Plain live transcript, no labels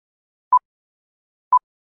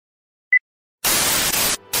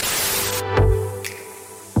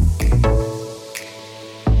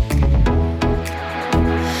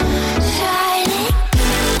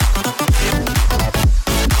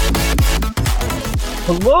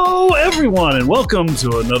Hello, everyone, and welcome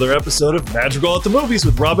to another episode of Madrigal at the Movies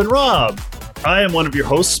with Rob and Rob. I am one of your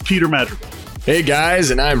hosts, Peter Madrigal. Hey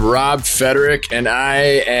guys, and I'm Rob Federick, and I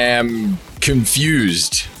am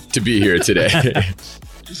confused to be here today.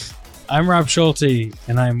 I'm Rob Schulte,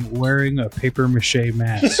 and I'm wearing a paper mache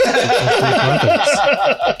mask.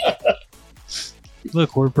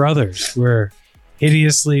 Look, we're brothers. We're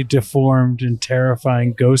hideously deformed and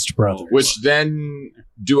terrifying ghost brothers. Which then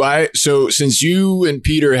so since you and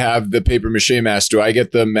Peter have the paper mache mask, do I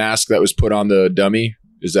get the mask that was put on the dummy?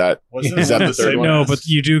 Is that the third one? No, but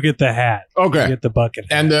you do get the hat. Okay. You get the bucket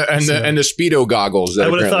hat. And the Speedo goggles. I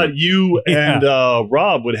would have thought you and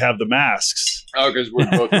Rob would have the masks. Oh, because we're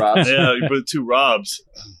both Robs. Yeah, you put two Robs.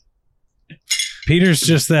 Peter's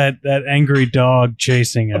just that angry dog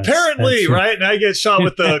chasing us. Apparently, right? And I get shot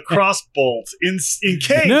with the crossbolt in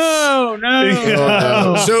case. No.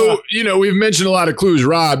 So, we've mentioned a lot of clues.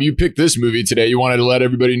 Rob, you picked this movie today. You wanted to let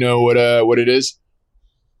everybody know what it is?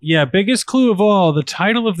 Yeah, biggest clue of all, the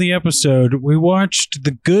title of the episode, we watched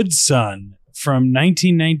The Good Son from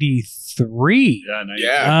 1993. Yeah,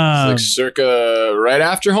 it's like circa right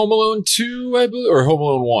after Home Alone 2, I believe, or Home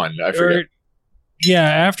Alone 1, I forget. Yeah,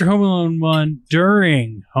 after Home Alone 1,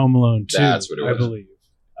 during Home Alone 2, that's what it was. I believe.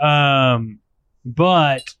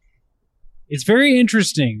 But it's very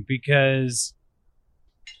interesting because,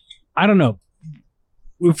 I don't know,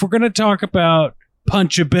 if we're going to talk about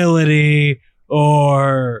punchability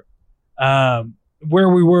or where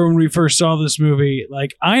we were when we first saw this movie,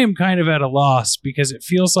 like, I am kind of at a loss because it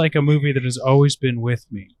feels like a movie that has always been with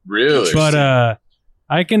me. Really? But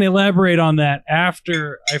I can elaborate on that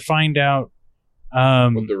after I find out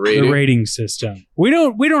the rating system. We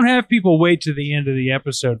don't have people wait to the end of the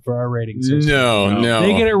episode for our rating system. No.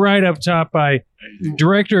 They get it right up top by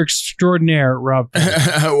director extraordinaire Rob.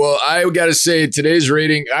 Well, I gotta say today's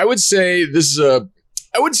rating, I wouldn't say it's a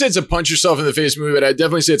punch yourself in the face movie, but I'd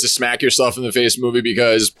definitely say it's a smack yourself in the face movie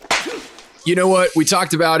because you know what? We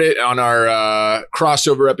talked about it on our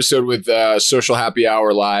crossover episode with Social Happy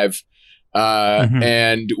Hour Live.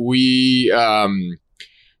 And we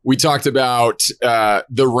talked about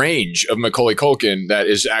the range of Macaulay Culkin that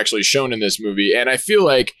is actually shown in this movie. And I feel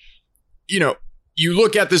like, you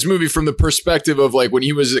look at this movie from the perspective of like when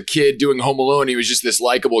he was a kid doing Home Alone, he was just this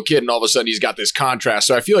likable kid, and all of a sudden he's got this contrast.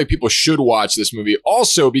 So I feel like people should watch this movie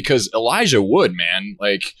also because Elijah Wood, man,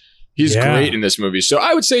 like he's great in this movie. So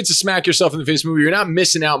I would say it's a smack yourself in the face movie. You're not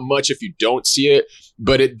missing out much if you don't see it,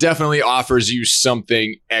 but it definitely offers you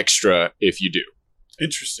something extra if you do.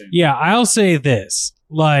 Interesting. Yeah, I'll say this.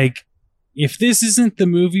 Like, if this isn't the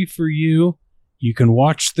movie for you, you can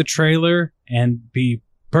watch the trailer and be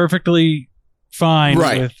perfectly fine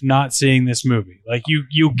with not seeing this movie. Like,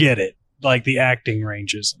 you get it, like the acting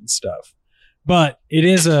ranges and stuff. But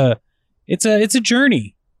it's a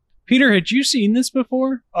journey. Peter, had you seen this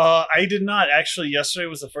before? I did not. Actually, yesterday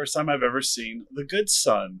was the first time I've ever seen The Good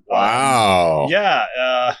Son. Wow.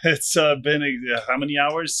 It's been how many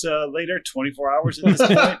hours later? 24 hours at this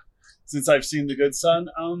point since I've seen The Good Son.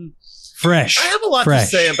 Fresh. I have a lot to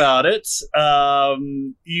say about it.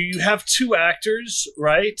 You have two actors,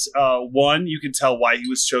 right? One, you can tell why he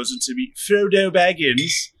was chosen to be Frodo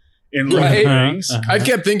Baggins in Lord of the Rings. I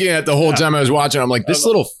kept thinking that the whole time I was watching. I'm like, this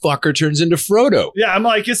little fucker turns into Frodo. Yeah, I'm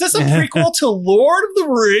like, is this a prequel to Lord of the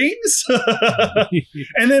Rings?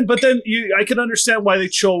 But then I can understand why they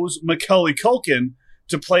chose Macaulay Culkin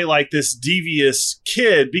to play like this devious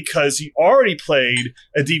kid because he already played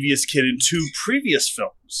a devious kid in two previous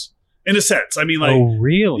films. In a sense. I mean, like... Oh,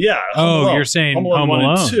 really? Yeah. You're saying Home Alone 1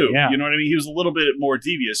 and 2. Yeah. You know what I mean? He was a little bit more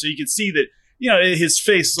devious. So you can see that, his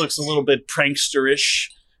face looks a little bit prankster-ish.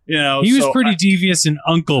 He was pretty devious in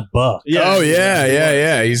Uncle Buck. Yeah. Oh,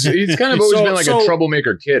 yeah. He's kind of always been like a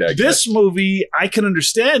troublemaker kid, I guess. This movie, I can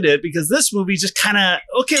understand it because this movie just kind of,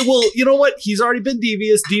 okay, well, you know what? He's already been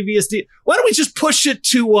devious. Why don't we just push it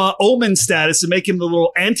to Omen status and make him the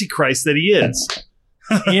little antichrist that he is?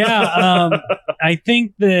 I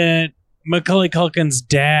think that Macaulay Culkin's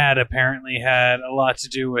dad apparently had a lot to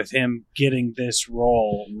do with him getting this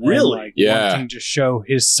role. Really? Wanting to show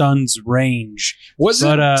his son's range.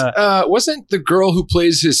 Wasn't the girl who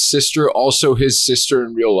plays his sister also his sister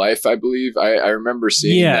in real life, I believe? I remember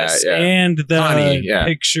seeing that. Yeah. And the Connie,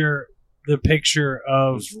 picture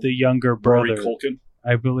of the younger brother. Rory Culkin.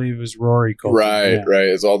 I believe is Rory Culkin. Right.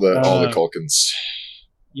 It's all the Culkins.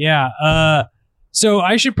 Yeah. So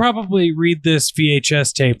I should probably read this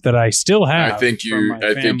VHS tape that I still have. I think you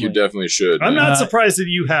definitely should. I'm not surprised that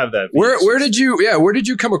you have that. Where did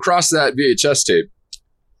you come across that VHS tape?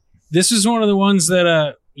 This is one of the ones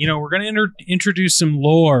that we're going to introduce some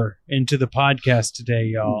lore into the podcast today,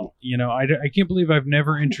 y'all. I can't believe I've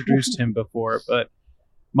never introduced him before, but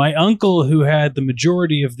my uncle, who had the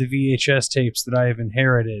majority of the VHS tapes that I have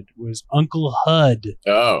inherited, was Uncle Hud.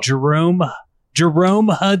 Oh. Jerome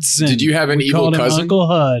Hudson. Did you have an evil cousin? Uncle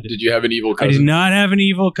Hud. Did you have an evil cousin? I did not have an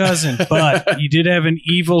evil cousin, but he did have an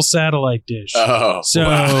evil satellite dish. Oh. So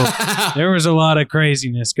there was a lot of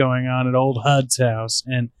craziness going on at old Hud's house.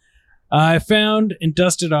 And I found and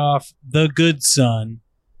dusted off The Good Son.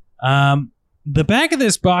 The back of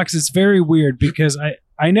this box is very weird because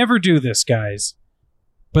I never do this, guys.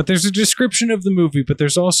 But there's a description of the movie, but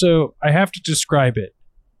there's also, I have to describe it.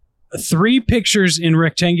 3 pictures in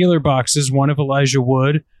rectangular boxes, one of Elijah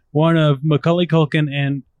Wood, one of Macaulay Culkin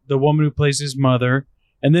and the woman who plays his mother,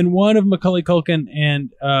 and then one of Macaulay Culkin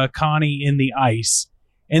and Connie in the ice.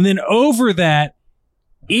 And then over that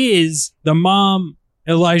is the mom,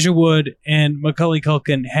 Elijah Wood, and Macaulay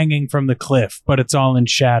Culkin hanging from the cliff, but it's all in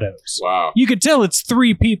shadows. Wow. You could tell it's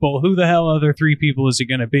 3 people. Who the hell other 3 people is it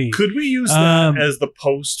going to be? Could we use that as the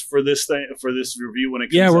post for this thing, for this review when it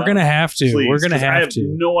comes out? Yeah, we're going to have to. Please, we're going to have to. I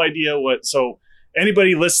have no idea what. So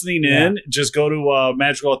anybody listening in, just go to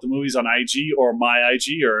Magical at the Movies on IG or my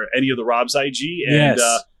IG or any of the Rob's IG, and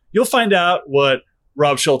you'll find out what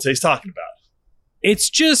Rob Schulte is talking about. It's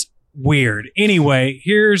just weird. Anyway,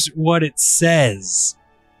 here's what it says.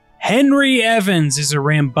 Henry Evans is a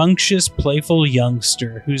rambunctious, playful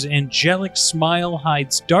youngster whose angelic smile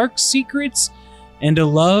hides dark secrets and a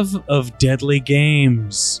love of deadly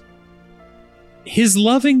games. His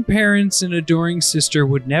loving parents and adoring sister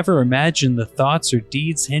would never imagine the thoughts or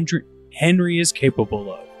deeds Henry is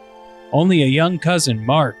capable of. Only a young cousin,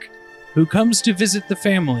 Mark, who comes to visit the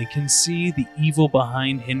family, can see the evil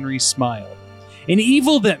behind Henry's smile. An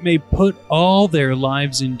evil that may put all their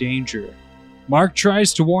lives in danger. Mark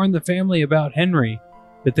tries to warn the family about Henry,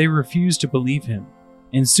 but they refuse to believe him.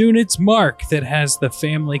 And soon it's Mark that has the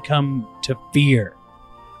family come to fear.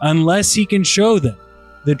 Unless he can show them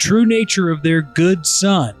the true nature of their good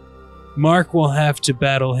son, Mark will have to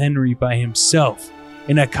battle Henry by himself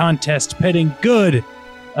in a contest pitting good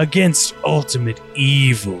against ultimate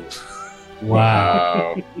evil.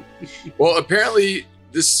 Wow. Well, apparently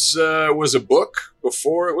this was a book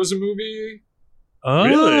before it was a movie. Oh.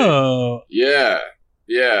 Really? Yeah.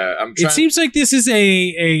 It seems like this is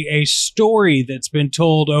a story that's been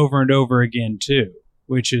told over and over again, too,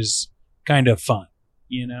 which is kind of fun,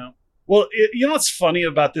 Well, what's funny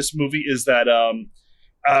about this movie is that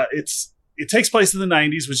it takes place in the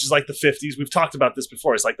 90s, which is like the 50s. We've talked about this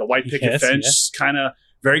before. It's like the white picket fence, kind of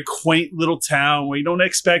very quaint little town where you don't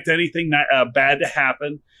expect anything bad to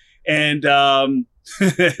happen. And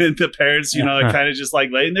the parents, kind of just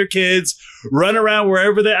like letting their kids run around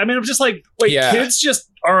wherever I'm just like, wait, kids just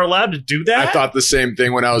are allowed to do that? I thought the same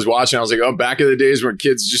thing when I was watching. I was like, oh, back in the days when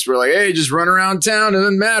kids just were like, hey, just run around town. It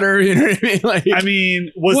doesn't matter. You know what I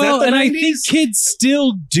mean? Was that the 90s? I think kids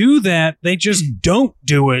still do that. They just don't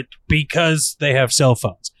do it because they have cell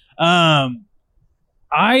phones.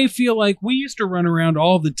 I feel like we used to run around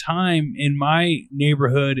all the time in my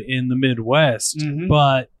neighborhood in the Midwest,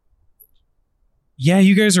 but yeah,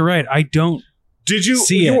 you guys are right. I don't. Did you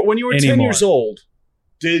see it when you were anymore. 10 years old?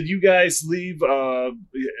 Did you guys leave?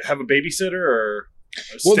 Have a babysitter or?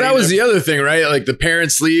 Well, that was the other thing, right? Like the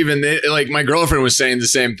parents leave, and they, like my girlfriend was saying the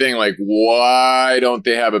same thing. Like, why don't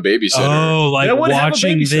they have a babysitter? Oh, like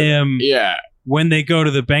watching them. Yeah. When they go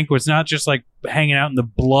to the banquets, not just like hanging out in the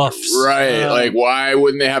bluffs. Right. Like, why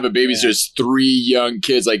wouldn't they have a babysitter? It's 3 young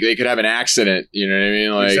kids. Like, they could have an accident. You know what I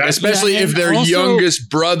mean? Like, especially if their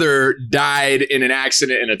youngest brother died in an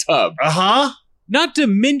accident in a tub. Not to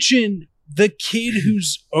mention the kid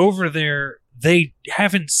who's over there, they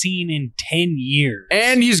haven't seen in 10 years.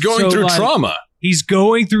 And he's going through trauma. He's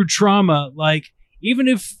going through trauma. Like, even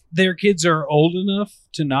if their kids are old enough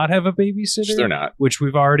to not have a babysitter, they're not. Which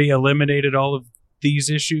we've already eliminated all of these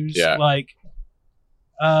issues. Yeah. Like,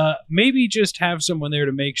 maybe just have someone there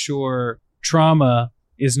to make sure trauma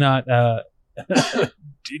is not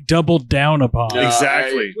doubled down upon.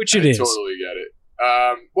 Exactly. Which it is. I totally get it.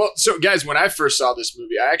 Well, so guys, when I first saw this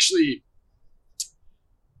movie, I actually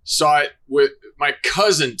saw it with my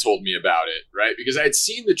cousin told me about it, right? Because I had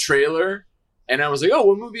seen the trailer and I was like, oh,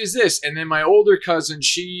 what movie is this? And then my older cousin,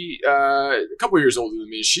 she, a couple years older than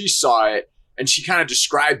me, she saw it and she kind of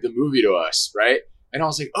described the movie to us, right? And I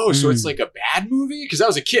was like, oh, so it's like a bad movie? Because I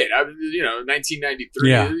was a kid. 1993.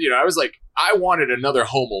 Yeah. I was like, I wanted another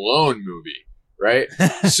Home Alone movie, right?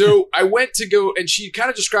 So I went to go, and she kind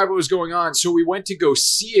of described what was going on. So we went to go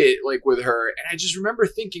see it like with her, and I just remember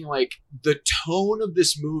thinking like the tone of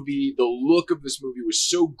this movie, the look of this movie was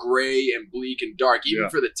so gray and bleak and dark, even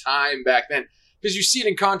for the time back then. Because you see it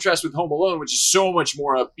in contrast with Home Alone, which is so much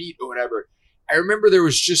more upbeat or whatever. I remember there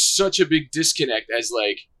was just such a big disconnect as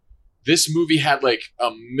like this movie had like a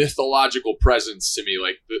mythological presence to me.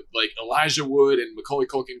 Like Elijah Wood and Macaulay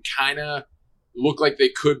Culkin kind of look like they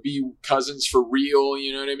could be cousins for real.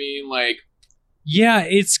 You know what I mean? Like, yeah,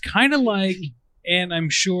 it's kind of like, and I'm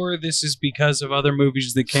sure this is because of other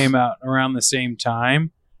movies that came out around the same time,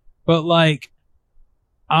 but like,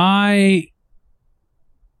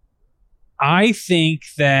 I think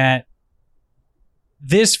that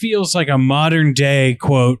this feels like a modern day,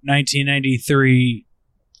 quote, 1993,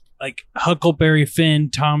 like Huckleberry Finn,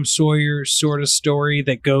 Tom Sawyer sort of story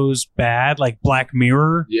that goes bad, like Black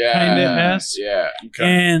Mirror kind of mess. Yeah.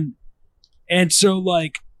 Okay. And so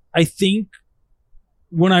like, I think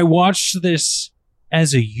when I watched this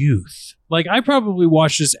as a youth, like I probably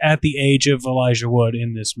watched this at the age of Elijah Wood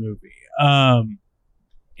in this movie.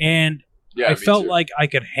 And I felt like I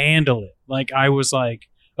could handle it. Like I was like,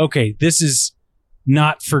 okay, this is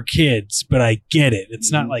not for kids, but I get it. It's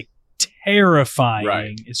not like terrifying.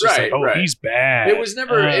 Right. It's just like, oh, he's bad. It was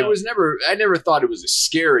never, I never thought it was a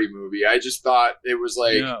scary movie. I just thought it was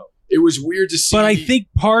like, it was weird to see. But I think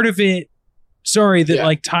part of it,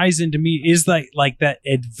 like ties into me is like that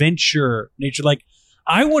adventure nature. Like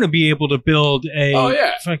I want to be able to build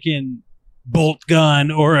a fucking bolt gun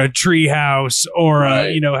or a tree house or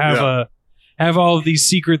have all of these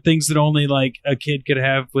secret things that only like a kid could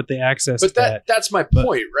have with the access to that. That's my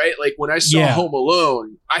point, right? Like when I saw Home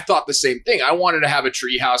Alone, I thought the same thing. I wanted to have a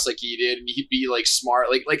tree house like he did and he'd be like smart.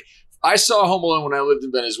 Like I saw Home Alone when I lived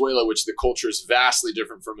in Venezuela, which the culture is vastly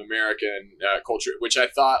different from American culture, which I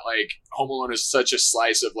thought like Home Alone is such a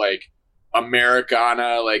slice of like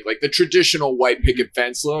Americana, like the traditional white picket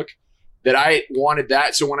fence look. That I wanted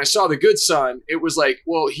that. So when I saw The Good Son, it was like,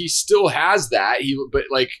 well, he still has that. But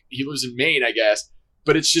like he lives in Maine, I guess.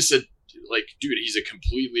 But it's just dude, he's a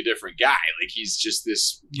completely different guy. Like he's just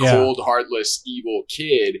this cold, heartless, evil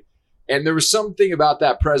kid. And there was something about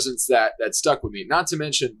that presence that stuck with me. Not to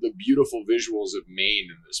mention the beautiful visuals of Maine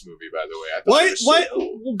in this movie, by the way. I thought why?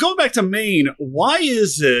 Cool. Well, going back to Maine, why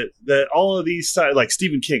is it that all of these, like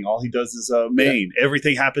Stephen King, all he does is Maine. Yeah.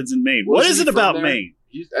 Everything happens in Maine. What is it about Maine?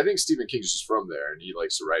 I think Stephen King's just from there, and he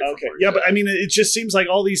likes to write. Okay, but I mean, it just seems like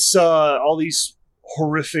all these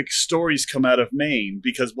horrific stories come out of Maine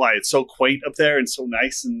because why? It's so quaint up there and so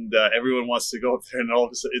nice, and everyone wants to go up there. And all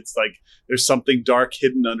of a sudden, it's like there's something dark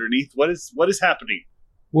hidden underneath. What is happening?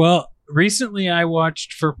 Well, recently I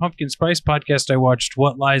watched for Pumpkin Spice Podcast. I watched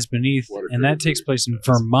What Lies Beneath, and that takes place in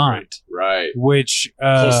Vermont, right? Which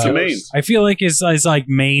close to Maine. I feel like is like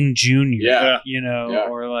Maine Junior,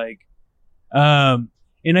 or like.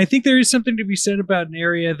 And I think there is something to be said about an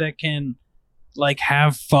area that can like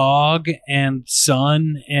have fog and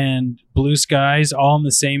sun and blue skies all in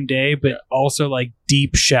the same day, but also like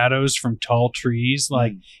deep shadows from tall trees.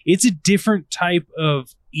 Like it's a different type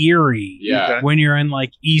of eerie when you're in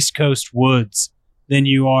like East Coast woods than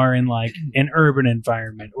you are in like an urban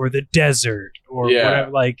environment or the desert or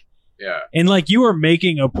whatever. Like, and like you are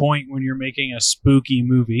making a point when you're making a spooky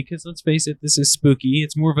movie, because let's face it, this is spooky.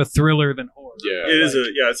 It's more of a thriller than horror. Yeah, it is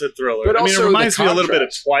it's a thriller. But I mean, it reminds me a little bit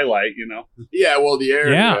of Twilight, you know. Yeah, well, the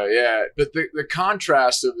area, But the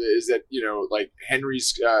contrast of it is that like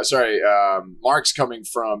Mark's coming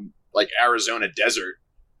from like Arizona desert.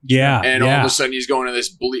 Yeah, and all of a sudden he's going to this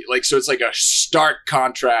bleak, like so it's like a stark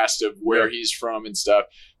contrast of where he's from and stuff.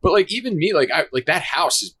 But like even me, like that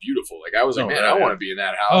house is beautiful. Like I was like, man, I want to be in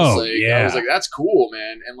that house. I was like, that's cool,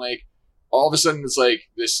 man. And like all of a sudden it's like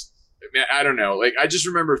this. Man, I don't know. Like I just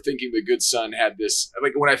remember thinking The Good Son had this.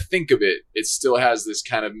 Like when I think of it, it still has this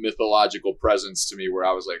kind of mythological presence to me, where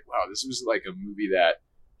I was like, wow, this was like a movie that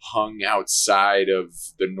hung outside of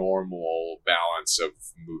the normal balance of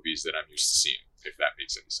movies that I'm used to seeing. If that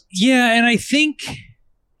makes any sense. Yeah, and I think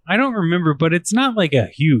I don't remember, but it's not like a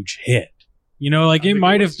huge hit. Like it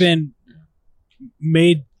might have been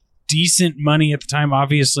made decent money at the time,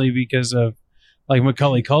 obviously because of like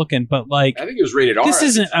Macaulay Culkin, but like I think it was rated R. This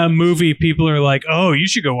isn't a movie people are like, oh, you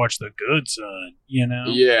should go watch The Good Son. Yeah.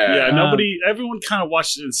 Everyone kind of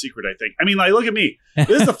watched it in secret. I think. I mean, like, look at me.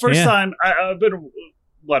 This is the first time I've been.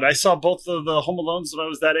 I saw both of the Home Alones when I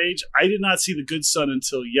was that age. I did not see The Good Son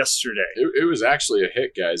until yesterday. It was actually a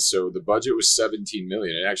hit, guys. So the budget was $17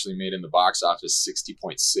 million. It actually made in the box office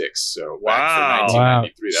 $60.6. So back for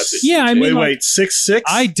 1993, that's a huge hit. Wait, 6.6?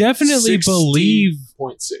 I definitely believe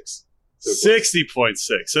 0.6. So 60.6.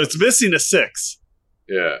 So it's missing a 6.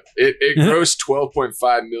 Yeah. It grossed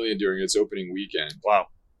 $12.5 million during its opening weekend. Wow.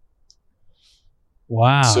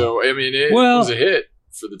 Wow. So, I mean, it was a hit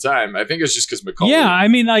for the time. I think it's just because Macaulay. Yeah, I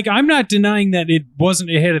mean, like, I'm not denying that it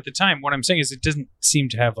wasn't a hit at the time. What I'm saying is it doesn't seem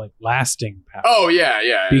to have, like, lasting power. Oh, yeah.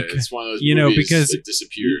 Because, it's one of those movies because that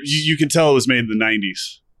disappears. You can tell it was made in the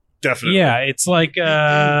 90s. Definitely. Yeah, it's like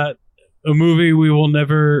a movie we will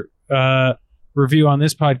never review on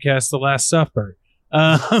this podcast, The Last Supper.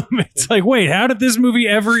 It's like, wait, how did this movie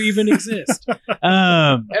ever even exist?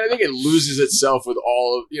 And I think it loses itself with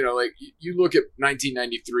all of, like you look at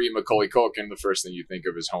 1993 Macaulay Culkin, the first thing you think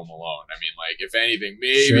of is Home Alone. I mean, like, if anything,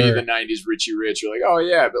 maybe the 90s Richie Rich, you're like, oh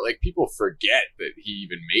yeah, but like people forget that he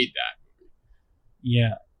even made that movie.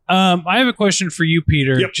 Yeah. I have a question for you,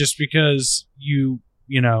 Peter, Yep. just because you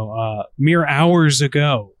mere hours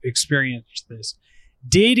ago experienced this.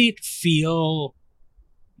 Did it feel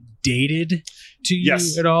dated to you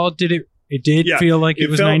at all? Did it did feel like it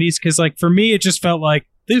was 90s? Because like for me, it just felt like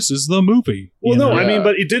this is the movie. Well, no, I mean,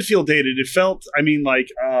 but it did feel dated. It felt, I mean, like,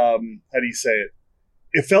 how do you say it?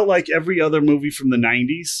 It felt like every other movie from the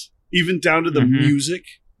 90s, even down to the music,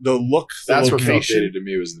 the look, the That's location. what felt dated to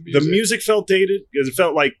me was the music. The music felt dated because it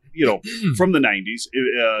felt like, from the 90s,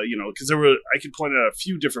 because I could point out a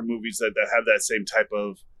few different movies that have that same type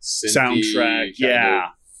of soundtrack. Yeah.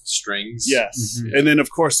 Strings. Yes. Mm-hmm. And then of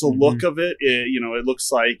course the look of it, it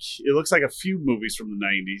looks like a few movies from the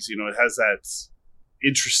 90s. It has that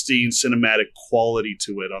interesting cinematic quality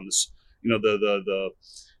to it on this,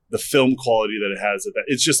 the film quality that it has.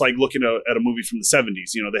 It's just like looking at a movie from the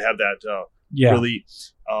 70s. They have that really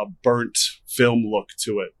burnt film look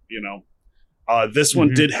to it. This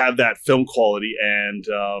one did have that film quality, and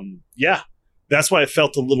that's why it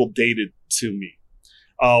felt a little dated to me.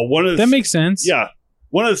 That makes sense. Yeah.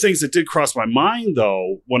 One of the things that did cross my mind,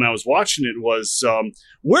 though, when I was watching it was,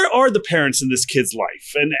 where are the parents in this kid's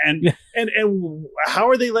life, and how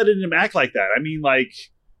are they letting him act like that? I mean, like,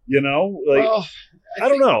 well, I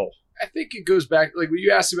don't know. I think it goes back, like when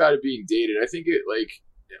you asked about it being dated. I think it, like,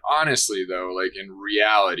 honestly though, like in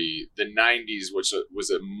reality, the 90s was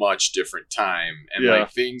a much different time, and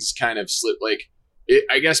like things kind of slipped. Like,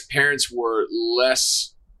 I guess parents were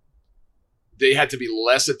less. They had to be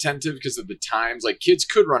less attentive because of the times. Like, kids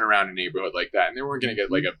could run around a neighborhood like that, and they weren't going to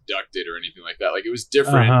get like abducted or anything like that. Like, it was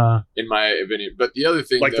different in my opinion. But the other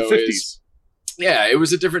thing, like, though, the 50s. Is, it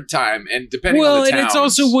was a different time, and depending on the towns, and it's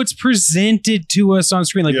also what's presented to us on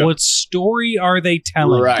screen. Like, what story are they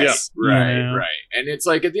telling? Right, us? Right. And it's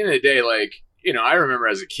like at the end of the day, like, I remember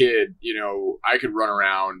as a kid, I could run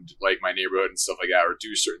around like my neighborhood and stuff like that, or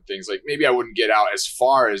do certain things. Like, maybe I wouldn't get out as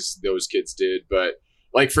far as those kids did, but.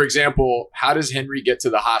 Like, for example, how does Henry get to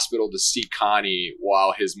the hospital to see Connie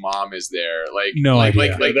while his mom is there? Like, no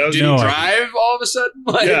idea. Like, did he drive all of a sudden?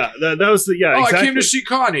 Like, that was the exactly. I came to see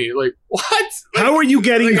Connie. Like, what? Like, how are you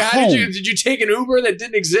getting home? Did you take an Uber that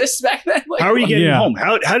didn't exist back then? Like, how are you getting home?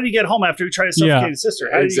 How did he get home after he tried to suffocate his sister?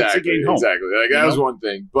 How did he get home? Exactly. Like, that was one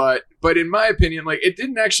thing. But in my opinion, like, it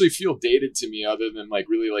didn't actually feel dated to me, other than like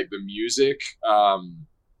really like the music.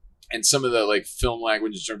 And some of the like film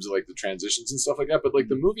language in terms of like the transitions and stuff like that. But like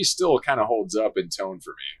the movie still kind of holds up in tone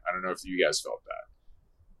for me. I don't know if you guys felt that.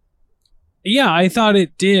 Yeah, I thought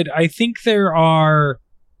it did. I think there are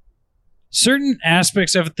certain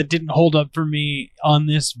aspects of it that didn't hold up for me on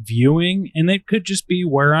this viewing, and it could just be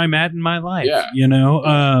where I'm at in my life,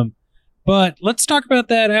 but let's talk about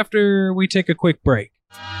that after we take a quick break.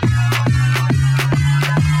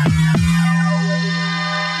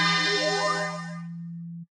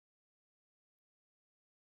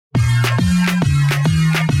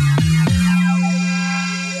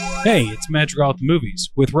 Hey, it's Madrigal at the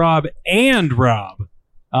Movies with Rob and Rob.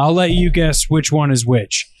 I'll let you guess which one is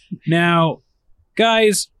which. Now,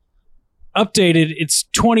 guys, updated, it's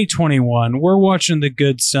 2021. We're watching The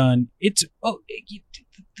Good Son.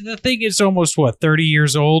 The thing is almost, 30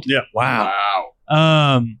 years old? Yeah.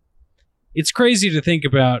 Wow. It's crazy to think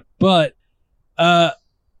about, but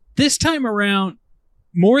this time around,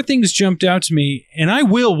 more things jumped out to me, and I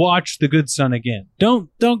will watch The Good Son again. Don't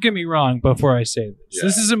get me wrong before I say this. Yeah.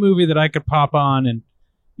 This is a movie that I could pop on and,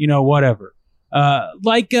 whatever.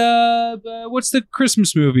 What's the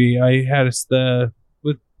Christmas movie I had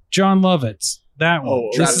with John Lovitz? That one.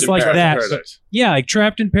 This is like that. Yeah, like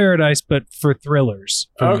Trapped in Paradise, but for thrillers.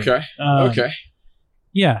 Okay. Okay.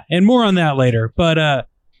 Yeah, and more on that later. But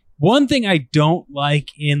one thing I don't like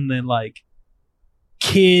in the like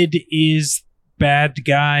kid is bad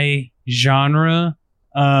guy genre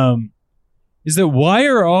is that why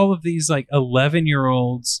are all of these like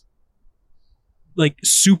 11-year-olds like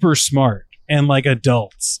super smart and like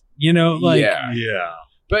adults. You know, like Yeah.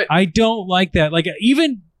 But I don't like that. Like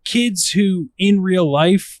even kids who in real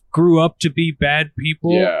life grew up to be bad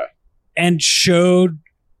people and showed,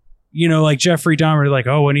 you know, like Jeffrey Dahmer, like,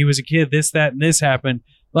 oh, when he was a kid, this, that, and this happened.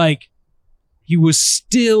 Like, he was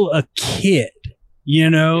still a kid, you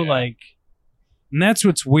know, like, and that's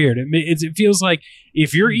what's weird. It feels like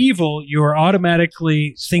if you're evil, you are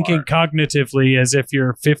automatically thinking cognitively as if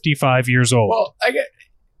you're 55 years old. Well,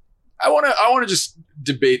 I want to just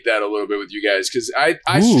debate that a little bit with you guys because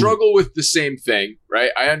I struggle with the same thing,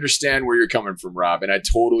 right? I understand where you're coming from, Rob, and I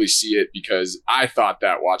totally see it because I thought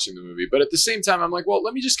that watching the movie. But at the same time, I'm like, well,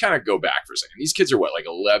 let me just kind of go back for a second. These kids are what, like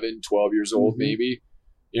 11, 12 years old, maybe?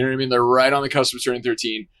 You know what I mean? They're right on the cusp of turning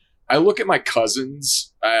 13. I look at my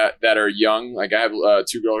cousins that are young. Like I have 2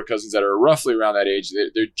 girl cousins that are roughly around that age.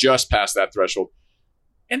 They're just past that threshold.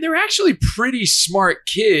 And they're actually pretty smart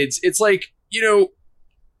kids. It's like, you know,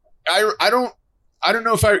 I don't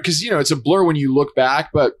know if because, you know, it's a blur when you look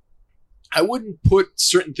back, but I wouldn't put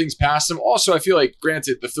certain things past them. Also, I feel like,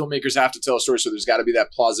 granted, the filmmakers have to tell a story, so there's got to be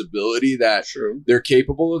that plausibility that they're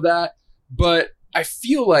capable of that. But I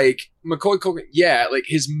feel like Macaulay Culkin, like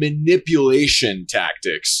his manipulation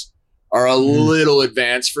tactics are a little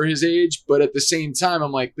advanced for his age, but at the same time,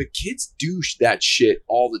 I'm like, the kids do that shit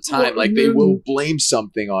all the time. Like they will blame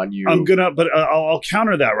something on you. I'll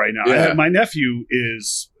counter that right now. Yeah. My nephew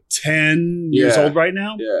is 10 years old right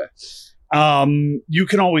now. Yeah. You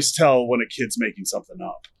can always tell when a kid's making something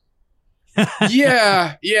up.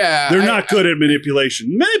 Yeah. They're not good at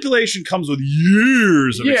manipulation. Manipulation comes with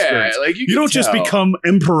years of experience. Like you don't just become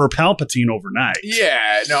Emperor Palpatine overnight.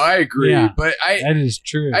 Yeah, no, I agree. Yeah, but that is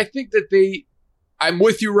true. I think that I'm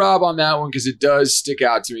with you, Rob, on that one because it does stick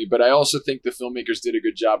out to me. But I also think the filmmakers did a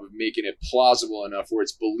good job of making it plausible enough where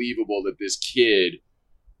it's believable that this kid,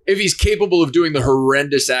 if he's capable of doing the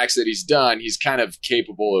horrendous acts that he's done, he's kind of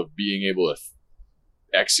capable of being able to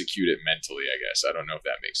execute it mentally, I guess. I don't know if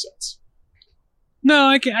that makes sense. No,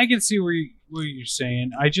 I can see what you're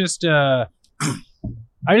saying. I just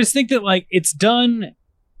think that like it's done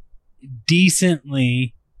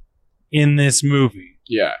decently in this movie.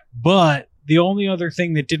 Yeah. But the only other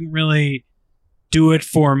thing that didn't really do it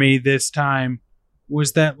for me this time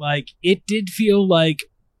was that like it did feel like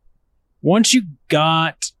once you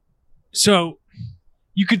got so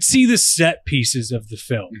you could see the set pieces of the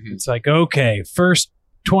film. Mm-hmm. It's like, okay, first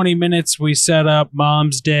 20 minutes we set up,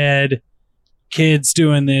 mom's dead, kids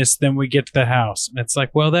doing this, then we get to the house. And it's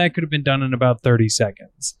like, well, that could have been done in about 30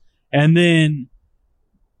 seconds. And then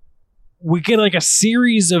we get like a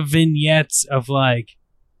series of vignettes of like,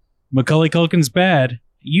 Macaulay Culkin's bad.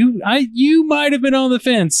 You might have been on the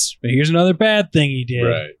fence, but here's another bad thing he did.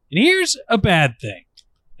 Right. And here's a bad thing.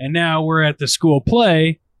 And now we're at the school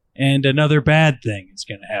play and another bad thing is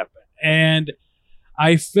going to happen. And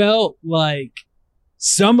I felt like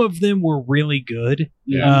some of them were really good.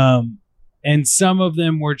 Yeah. And some of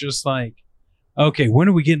them were just like, okay, when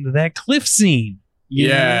are we getting to that cliff scene?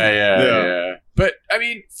 Yeah. But I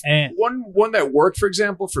mean, one that worked, for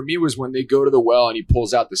example, for me was when they go to the well and he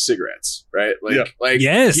pulls out the cigarettes, right? Like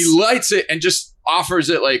yes. He lights it and just offers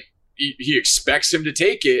it like he expects him to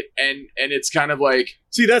take it, and it's kind of like,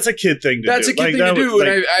 see, that's a kid thing to do. That's a kid thing to do,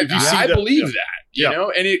 and I believe that, you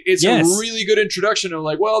know, and it's a really good introduction of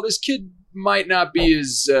like, well, this kid might not be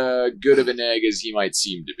as good of an egg as he might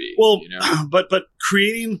seem to be. Well, you know? but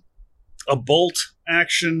creating a bolt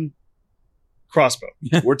action crossbow.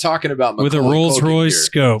 We're talking about with a Rolls-Royce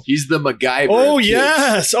scope. He's the MacGyver. Oh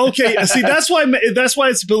yes, okay. See, that's why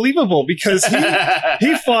it's believable because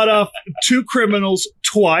he fought off 2 criminals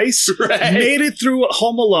twice, made it through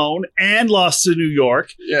Home Alone, and lost to New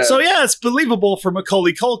York. Yeah. So yeah, it's believable for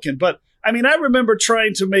Macaulay Culkin. But I mean, I remember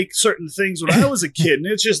trying to make certain things when I was a kid, and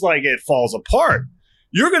it's just like it falls apart.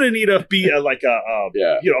 You're going to need to be a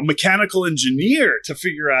mechanical engineer to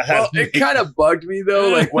figure out how. Well, it kind of bugged me though,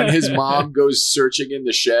 like when his mom goes searching in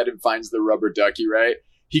the shed and finds the rubber ducky. Right,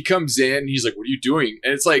 he comes in, and he's like, "What are you doing?"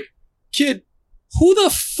 And it's like, kid, who the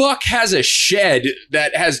fuck has a shed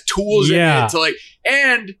that has tools in it to like,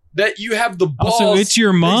 and that you have the balls? Also, it's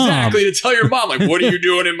your mom, exactly, to tell your mom like, "What are you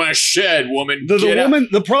doing in my shed, woman?" The woman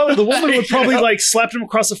would probably like slapped him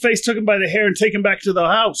across the face, took him by the hair, and take him back to the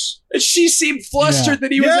house. And she seemed flustered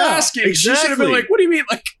that he was asking. Exactly. She should have been like, "What do you mean?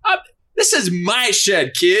 Like, this is my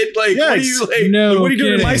shed, kid. Like, what are you like? No, what are you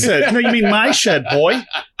doing in my shed? No, you mean my shed, boy."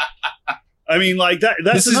 I mean, like that.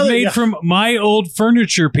 That's this is made from my old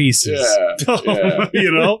furniture pieces. Yeah.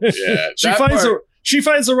 You know. Yeah. She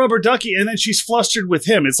finds a rubber ducky, and then she's flustered with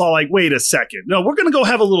him. It's all like, wait a second. No, we're going to go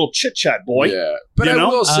have a little chit-chat, boy. Yeah. But I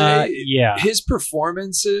will say, yeah, his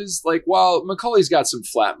performances, like, while Macaulay's got some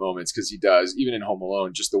flat moments, because he does, even in Home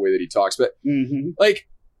Alone, just the way that he talks, but, like,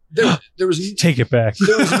 there was take it back.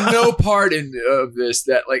 There was no part of this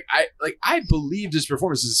that I believed his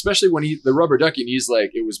performances, especially when the rubber ducky and he's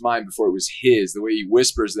like, it was mine before it was his. The way he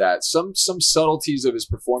whispers that, some subtleties of his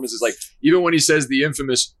performances, like even when he says the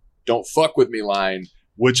infamous "Don't fuck with me" line,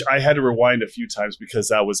 which I had to rewind a few times because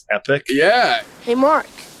that was epic. Yeah. Hey, Mark.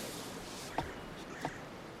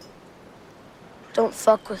 Don't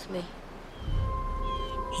fuck with me.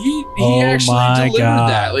 He actually delivered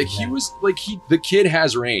that. Like he was like the kid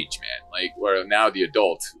has range, man. Like where now the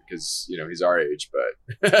adult, because he's our age,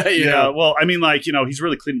 but you know. Well, I mean, like he's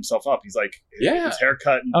really cleaned himself up. He's like his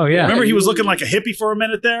haircut. And, remember he was looking like a hippie for a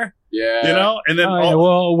minute there. Yeah, and then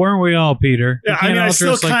well, weren't we all, Peter? Yeah, I mean, I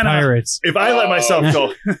still kind of pirates. If I let myself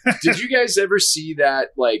go. Did you guys ever see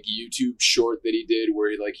that like YouTube short that he did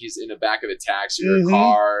where he's in the back of a taxi or a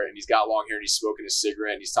car and he's got long hair and he's smoking a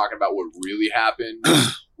cigarette and he's talking about what really happened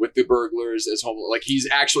with the burglars as home? Like he's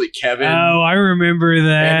actually Kevin. Oh, I remember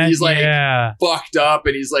that. And he's like fucked up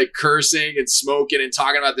and he's like cursing and smoking and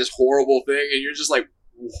talking about this horrible thing and you're just like,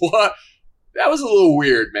 what? That was a little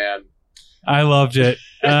weird, man. I loved it.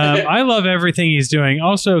 I love everything he's doing.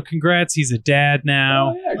 Also, congrats, he's a dad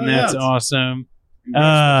now. And that's awesome.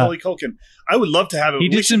 Macaulay Culkin. I would love to have him. He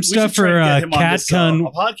did some stuff for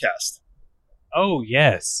CatCon podcast. Oh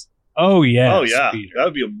yes. Oh yes. Oh yeah. Peter. That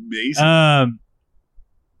would be amazing.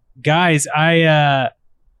 Guys, I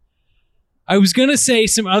was gonna say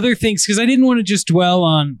some other things because I didn't want to just dwell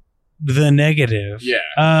on the negative.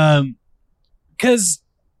 Yeah. Because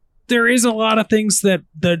there is a lot of things that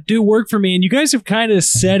do work for me, and you guys have kind of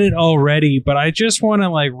said it already, but I just want to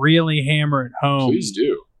like really hammer it home. Please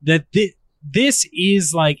do. That this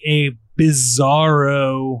is like a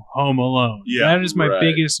bizarro Home Alone. Yeah, that is my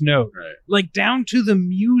biggest note. Right. Like down to the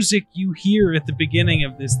music you hear at the beginning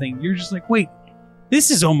of this thing, you're just like, wait, this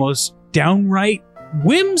is almost downright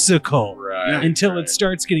whimsical. Right. Until it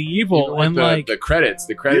starts getting evil. Even and the credits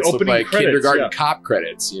look like kindergarten cop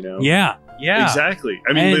credits, Yeah. Yeah, exactly.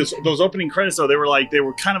 I mean, those opening credits though, they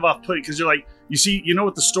were kind of off-putting because you're like, you see,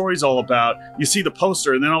 what the story's all about. You see the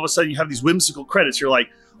poster, and then all of a sudden you have these whimsical credits. You're like,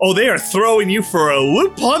 oh, they are throwing you for a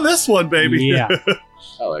loop on this one, baby. Yeah,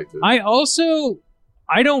 I like it. I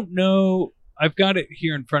don't know. I've got it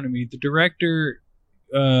here in front of me. The director,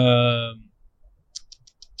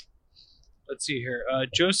 let's see here,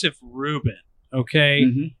 Joseph Rubin. Okay.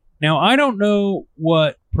 Mm-hmm. Now I don't know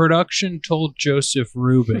what production told Joseph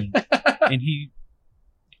Rubin. And he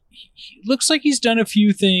looks like he's done a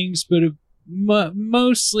few things, but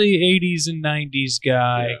mostly 80s and 90s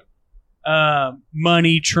guy. Yeah.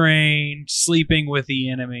 Money Train, Sleeping with the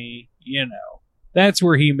Enemy, that's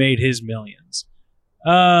where he made his millions.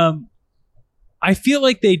 I feel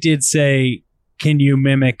like they did say, can you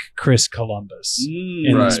mimic Chris Columbus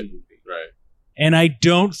in this movie? Right. And I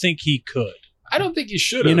don't think he could. I don't think he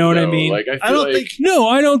should have. You know what I mean? Like, I don't think. No,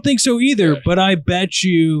 I don't think so either. Yeah. But I bet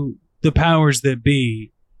you the powers that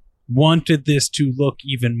be wanted this to look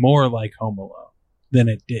even more like Home Alone than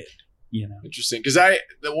it did. Interesting. Because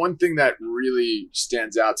the one thing that really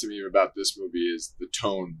stands out to me about this movie is the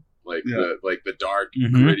tone, the dark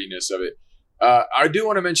grittiness of it. I do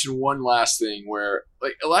want to mention one last thing where,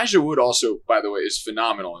 like, Elijah Wood also, by the way, is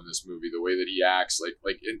phenomenal in this movie. The way that he acts,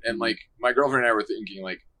 and my girlfriend and I were thinking,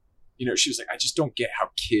 like, she was like, I just don't get how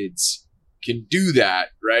kids can do that,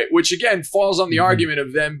 right? Which again falls on the argument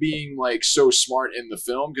of them being like so smart in the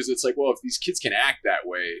film, because it's like, well, if these kids can act that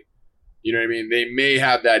way, you know what I mean? They may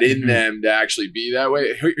have that in them to actually be that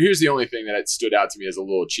way. Here's the only thing that stood out to me as a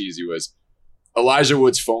little cheesy was Elijah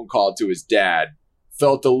Wood's phone call to his dad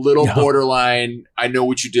felt a little borderline, I know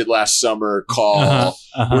what you did last summer call,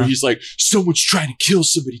 where he's like, someone's trying to kill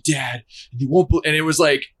somebody, Dad, and he won't. And it was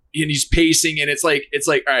like, and he's pacing, and it's like,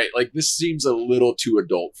 all right, like this seems a little too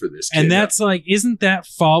adult for this kid. And that's like, isn't that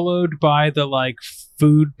followed by the like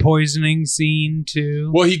food poisoning scene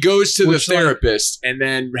too? Well, he goes to the therapist, and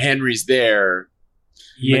then Henry's there,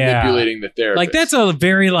 manipulating the therapist. Like that's a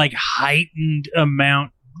very like heightened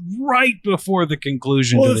amount right before the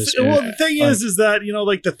conclusion to this. Well, the thing is that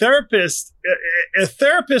like the therapist, a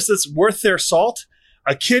therapist that's worth their salt.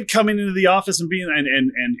 A kid coming into the office and being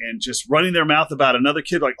and just running their mouth about another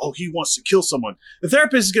kid, like, oh, he wants to kill someone. The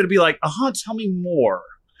therapist is going to be like, tell me more.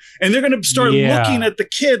 And they're going to start looking at the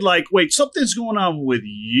kid like, wait, something's going on with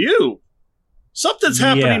you. Something's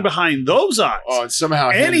happening behind those eyes. Oh, and somehow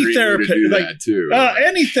any therapist do that too.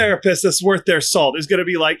 Any therapist that's worth their salt is going to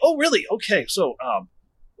be like, oh, really? Okay, so what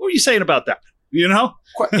were you saying about that? You know?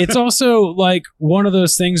 It's also like one of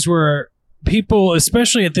those things where people,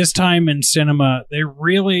 especially at this time in cinema, they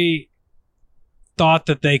really thought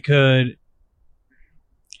that they could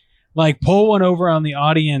like pull one over on the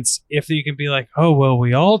audience if you can be like, oh, well,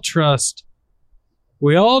 we all trust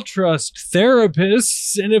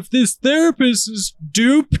therapists, and if this therapist is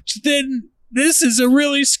duped, then this is a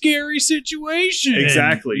really scary situation.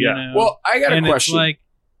 Exactly, yeah. You know? Well, I got a And question. it's like,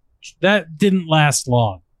 that didn't last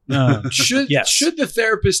long. Should the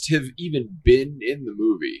therapist have even been in the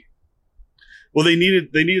movie? Well, they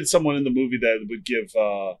needed someone in the movie that would give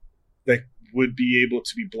that would be able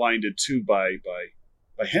to be blinded to by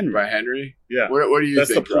Henry. By Henry? Yeah. What do you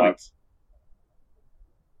That's think, the point. Rob?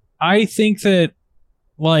 I think that,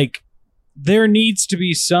 like, there needs to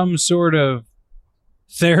be some sort of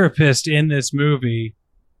therapist in this movie,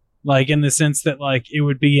 like, in the sense that, like, it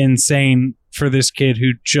would be insane for this kid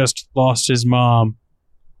who just lost his mom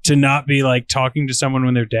to not be, like, talking to someone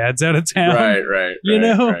when their dad's out of town. Right. You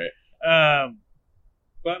know? Right.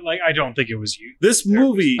 But, like, I don't think it was you. This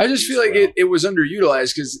movie, I just feel like it was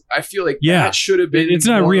underutilized because I feel like Yeah. that should have been It's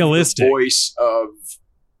not more of the realistic. voice of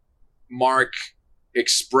Mark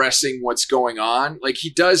expressing what's going on. Like,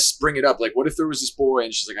 he does bring it up. Like, what if there was this boy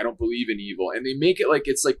and she's like, I don't believe in evil, and they make it like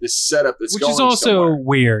it's like this setup that's Which going is also somewhere.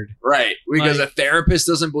 weird. Right, because Like- a therapist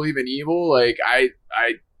doesn't believe in evil. Like, I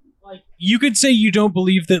Like, you could say you don't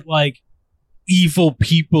believe that, like, evil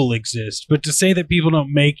people exist, but to say that people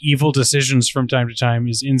don't make evil decisions from time to time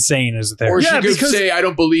is insane as a or therapist. Yeah, she could because- say I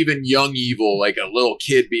don't believe in young evil, like a little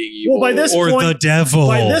kid being evil. Well, by this Or point, the devil.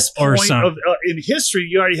 by this or point something. of in history,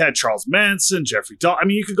 you already had Charles Manson, Jeffrey Dahmer. I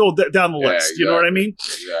mean, you could go down the Yeah, list. You know what I mean?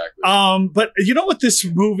 Exactly. But you know what this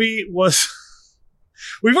movie was?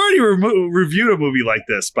 We've already reviewed a movie like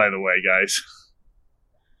this, by the way, guys.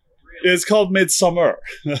 It's called Midsummer.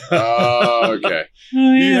 Oh, okay.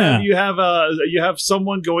 Oh, yeah. You have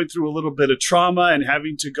someone going through a little bit of trauma and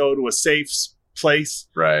having to go to a safe place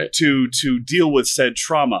Right. to deal with said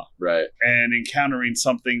trauma Right. and encountering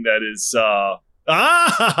something that is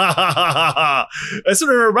that's what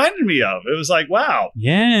it reminded me of. It was like, wow.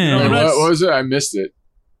 Yeah. No, What that's- was it? I missed it.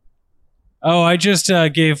 Oh, I just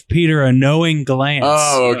gave Peter a knowing glance.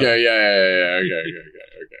 Oh, okay. Yeah. Okay.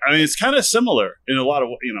 I mean, it's kind of similar in a lot of,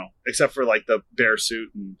 except for like the bear suit.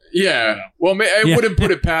 And, Yeah. Well, I Yeah. wouldn't put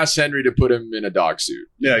it past Henry to put him in a dog suit.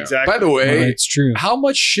 Yeah, exactly. By the Well, way, it's true. how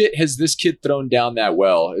much shit has this kid thrown down that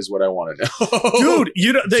well is what I want to know. Dude,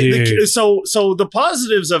 Dude. so the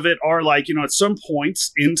positives of it are like, at some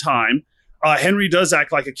points in time, Henry does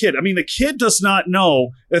act like a kid. I mean, the kid does not know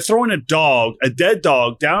that throwing a dead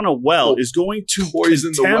dog down a well is going to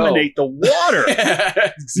Poison the well. contaminate the water.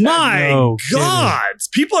 Exactly. My No God,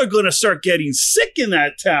 people are going to start getting sick in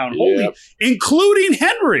that town, holy, Yep. including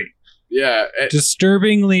Henry. Yeah.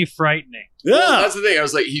 Disturbingly frightening. Yeah, Well, that's the thing. I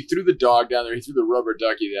was like, he threw the dog down there. He threw the rubber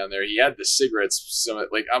ducky down there. He had the cigarettes.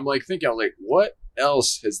 I'm like thinking, what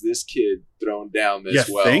else has this kid thrown down this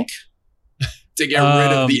you well think? to get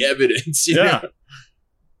rid of the evidence? you Yeah. know?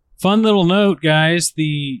 Fun little note, guys.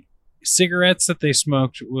 The cigarettes that they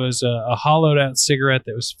smoked was a hollowed out cigarette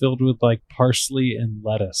that was filled with like parsley and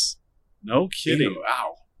lettuce, No kidding.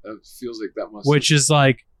 Wow. That feels like that must. which is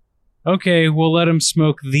like, okay, we'll let them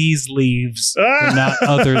smoke these leaves, but not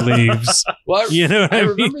other leaves. Well, You know what I I, mean?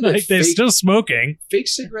 remember that Like, they're fake- still smoking. fake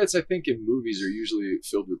cigarettes, I think, in movies are usually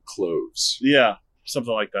filled with cloves. Yeah,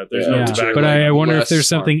 something like that. There's Yeah. no Yeah. tobacco. But I wonder if less there's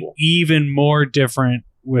something harmful. even more different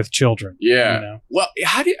with children. Yeah. You know? Well,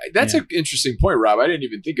 that's Yeah. an interesting point, Rob. I didn't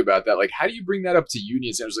even think about that. Like, how do you bring that up to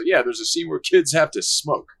union centers? Like, yeah, there's a scene where kids have to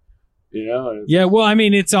smoke. You know? Yeah, well, I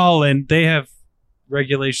mean, it's all in. They have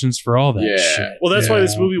regulations for all that Yeah. shit. Well, that's why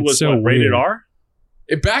this movie It's was so rated weird. R.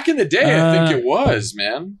 Back in the day, I think it was,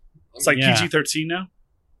 man. It's like Yeah. PG-13 now.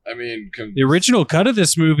 I mean, The original cut of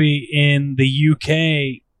this movie in the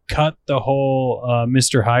UK cut the whole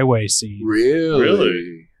Mr. Highway scene.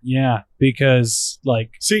 really? Yeah, because like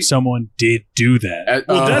See, someone did do that.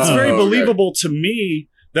 well, that's Oh, very okay. believable to me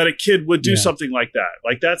that a kid would do Yeah. something like that.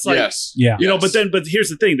 Like that's like, Yes. Yeah. Yes. but here's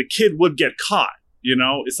the thing: the kid would get caught.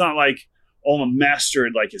 It's not like a master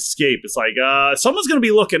and like escape. It's like someone's going to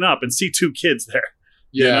be looking up and see two kids there.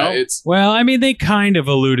 Yeah, you know? it's Well, I mean, they kind of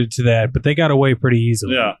alluded to that, but they got away pretty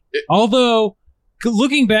easily. Yeah, Although,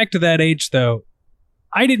 looking back to that age, though,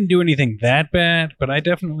 I didn't do anything that bad, but I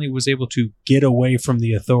definitely was able to get away from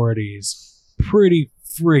the authorities pretty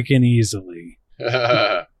freaking easily.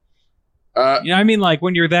 I mean, like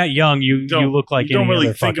when you're that young, you look like you don't any really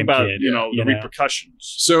other think fucking about kid, the repercussions.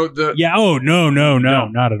 So no,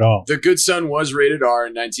 not at all. The Good Son was rated R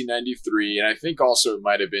in 1993, and I think also it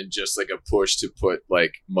might have been just like a push to put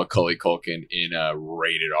like Macaulay Culkin in a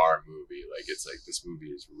rated R movie. Like it's like this movie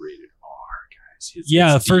is rated R,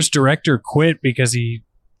 guys. The first director quit because he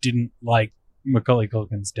didn't like Macaulay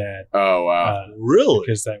Culkin's dad. Oh wow, really?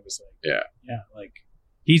 Because that was like like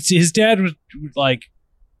his dad would like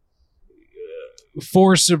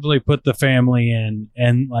forcibly put the family in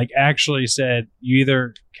and like actually said, you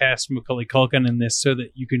either cast Macaulay Culkin in this so that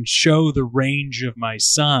you can show the range of my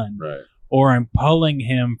son, right, or I'm pulling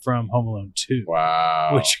him from Home Alone 2.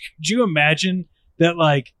 Wow. Which, could you imagine that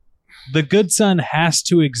like the Good Son has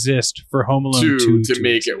to exist for Home Alone 2 to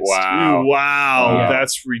make exist. it wow. Wow,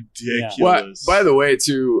 that's ridiculous. Well, by the way,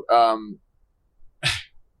 too,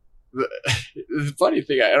 the funny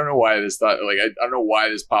thing, I don't know why this thought, like, I don't know why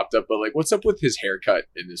this popped up, but like, what's up with his haircut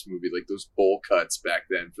in this movie? Like those bowl cuts back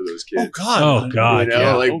then for those kids. Oh God. You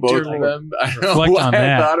know, like both of them. I don't know why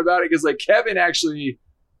I thought about it, because like Kevin actually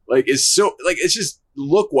like is so like, it's just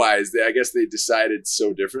look wise. I guess they decided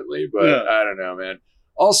so differently, but I don't know, man.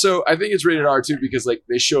 Also, I think it's rated R too because like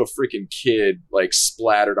they show a freaking kid like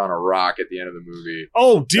splattered on a rock at the end of the movie.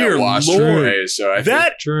 Oh dear Lord! Away, so I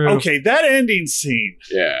that think, okay, that ending scene.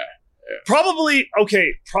 Yeah. Probably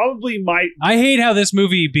might. I hate how this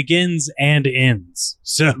movie begins and ends.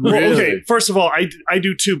 So well, okay, first of all, I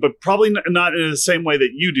do too, but probably not in the same way that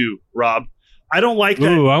you do, Rob. I don't like that.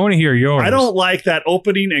 Ooh, I want to hear yours. I don't like that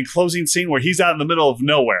opening and closing scene where he's out in the middle of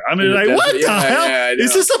nowhere. I mean, like, what the hell?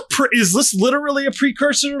 Is this is this literally a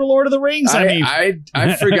precursor to Lord of the Rings? I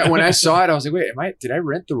forgot when I saw it. I was like, wait, did I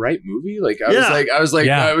rent the right movie? Like, I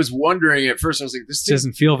was wondering at first. I was like, this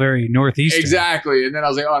doesn't feel very northeastern. Exactly. And then I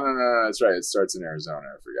was like, oh no, that's right. It starts in Arizona.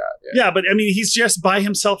 I forgot. Yeah, but I mean, he's just by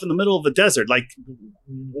himself in the middle of the desert. Like,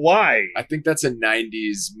 why? I think that's a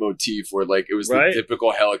 '90s motif where like it was the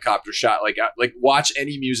typical helicopter shot. Like watch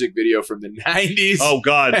any music video from the '90s. Oh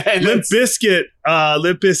God, Limp Bizkit,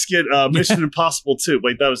 Mission Impossible 2.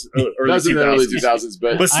 Wait, that was early 2000s. In the early 2000s,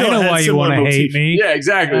 but still I know why you want to hate me. Yeah,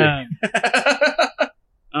 exactly.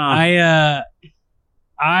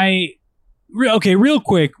 Okay, real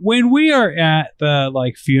quick. When we are at the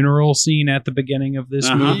like funeral scene at the beginning of this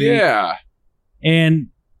movie, and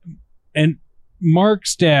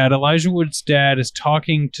Mark's dad, Elijah Wood's dad, is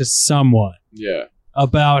talking to someone,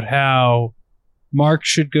 about how Mark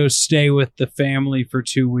should go stay with the family for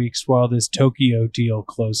 2 weeks while this Tokyo deal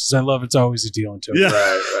closes. I love it's always a deal in Tokyo.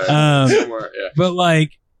 Yeah. Right. But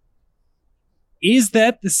like, is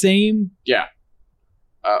that the same? Yeah.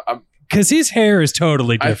 Because his hair is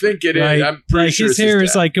totally different. I think it is. Right? I'm pretty sure his hair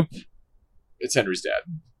is like it's Henry's dad.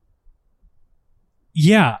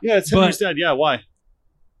 Yeah. Yeah, it's Henry's dad. Yeah, why?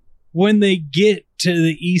 When they get to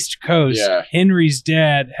the East Coast, Henry's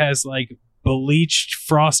dad has like bleached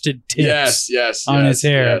frosted tips on his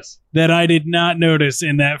hair that I did not notice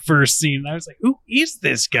in that first scene. I was like, who is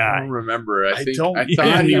this guy? I don't remember. I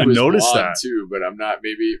thought he was noticed blonde that too, but I'm not.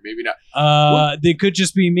 Maybe not. It could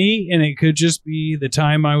just be me, and it could just be the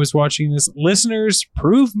time I was watching this. Listeners,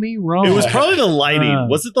 prove me wrong. It was probably the lighting.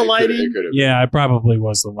 Was it the lighting? Yeah, it probably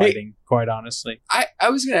was the lighting, quite honestly. I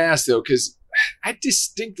was going to ask, though, because I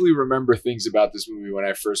distinctly remember things about this movie when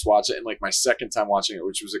I first watched it, and like my second time watching it,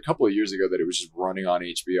 which was a couple of years ago, that it was just running on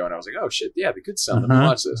HBO, and I was like, oh shit, yeah, The Good Son, let me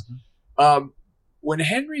watch this. When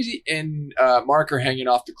Henry and Mark are hanging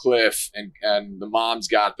off the cliff and the mom's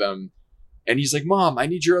got them, and he's like, Mom, I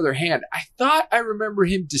need your other hand. I thought I remember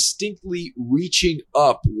him distinctly reaching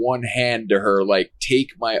up one hand to her, like, take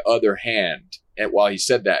my other hand, while he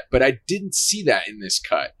said that. But I didn't see that in this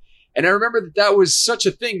cut. And I remember that was such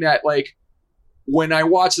a thing that, like, when I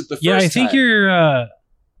watched it the first time.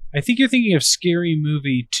 I think you're thinking of Scary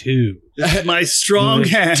Movie 2. This is my strong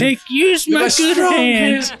hand. Use my good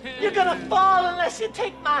hand. You're gonna fall unless you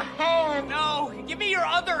take my hand. No, give me your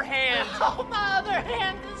other hand. Oh, my other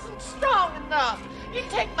hand isn't strong enough. You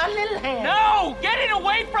take my little hand. No, get it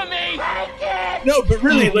away from me. Take it. No, but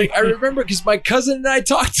really, like, I remember because my cousin and I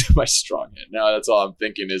talked to my strong hand. Now that's all I'm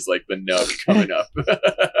thinking is like the nub coming up.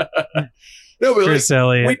 No, but Chris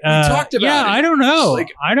Elliott. We talked about it. Yeah, I don't know. Like,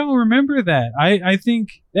 I don't remember that. I think,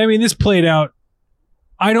 I mean, this played out.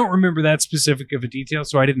 I don't remember that specific of a detail,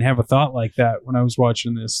 so I didn't have a thought like that when I was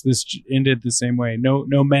watching this. This ended the same way. No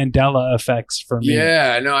Mandela effects for me.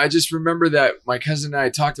 Yeah, no, I just remember that my cousin and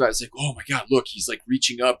I talked about it. It's like, oh my God, look, he's like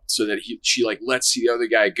reaching up so that she like lets the other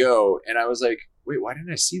guy go. And I was like, wait, why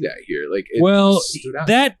didn't I see that here? Like,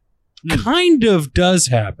 that kind of does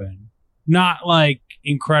happen. Not like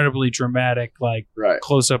incredibly dramatic, like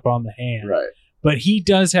close up on the hand. Right. But he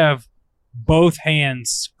does have both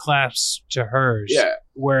hands clasped to hers. Yeah.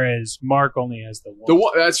 Whereas Mark only has the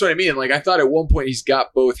one. That's what I mean. Like, I thought at one point he's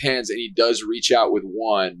got both hands and he does reach out with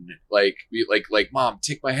one. Like, Mom,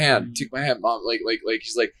 take my hand, Mom. Like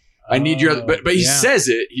he's like, I need your other. But he says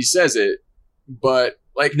it. He says it. But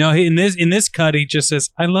like, no, in this cut, he just says,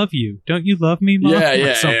 "I love you. Don't you love me, Mom?"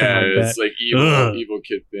 Yeah, something like it's that. like evil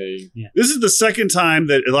kid thing. Yeah. This is the second time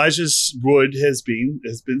that Elijah Wood has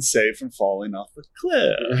been saved from falling off the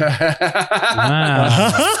cliff.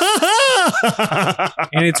 Wow.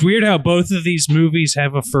 And it's weird how both of these movies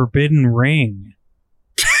have a forbidden ring.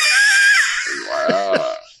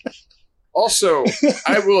 Wow. Also,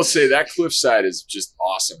 I will say that cliffside is just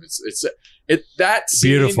awesome. That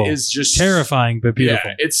scene beautiful. Is just terrifying, but beautiful.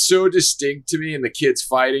 Yeah, it's so distinct to me, and the kids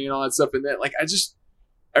fighting and all that stuff. And then, like,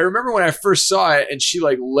 I remember when I first saw it, and she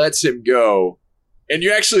like lets him go, and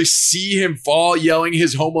you actually see him fall, yelling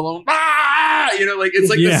his Home Alone, ah! You know, like it's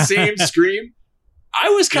like the same scream. I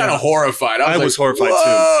was kind of horrified. I was horrified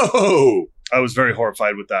too. I was very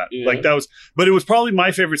horrified with that. Yeah. Like that was, but it was probably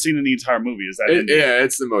my favorite scene in the entire movie. Is that?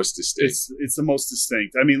 It's the most distinct. It's the most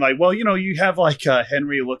distinct. I mean, like, well, you have like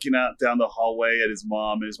Henry looking out down the hallway at his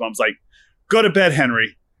mom, and his mom's like, "Go to bed,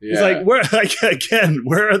 Henry." Yeah. He's like, "Where? Like, again,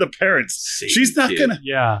 where are the parents?" She's not gonna.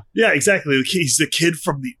 Yeah, exactly. He's the kid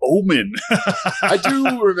from The Omen. I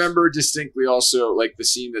do remember distinctly also like the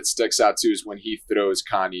scene that sticks out too is when he throws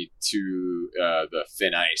Connie to the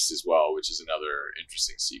thin ice as well, which is another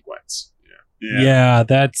interesting sequence. Yeah,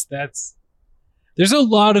 that's there's a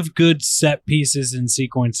lot of good set pieces and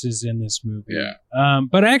sequences in this movie. Yeah.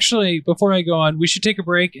 But actually, before I go on, we should take a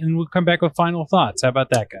break and we'll come back with final thoughts. How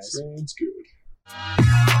about that, guys? Sounds good.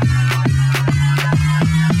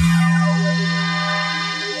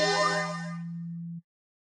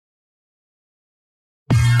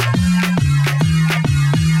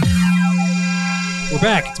 We're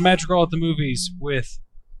back. It's Magical at the Movies with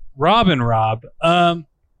Rob and Rob.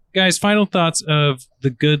 Guys, final thoughts of The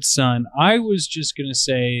Good Son. I was just going to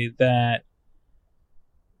say that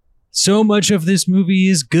so much of this movie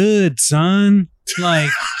is good, son. Like,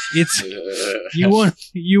 it's you want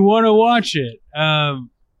to watch it.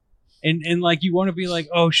 And like you want to be like,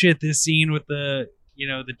 "Oh shit, this scene with the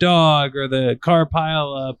dog or the car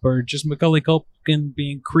pile up or just Macaulay Culkin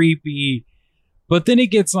being creepy." But then it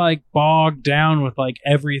gets like bogged down with like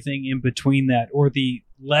everything in between that, or the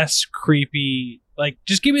less creepy. Like,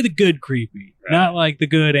 just give me the good creepy, not like the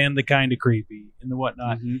good and the kind of creepy and the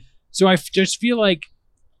whatnot. Mm-hmm. So I just feel like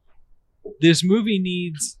this movie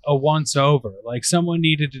needs a once over. Like, someone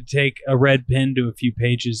needed to take a red pen to a few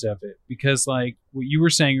pages of it, because like what you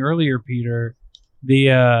were saying earlier, Peter,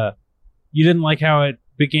 you didn't like how it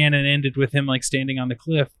began and ended with him like standing on the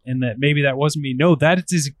cliff, and that maybe that wasn't me. No, that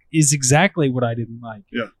is exactly what I didn't like.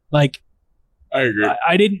 Yeah, like. I agree.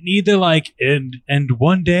 I didn't need the like, and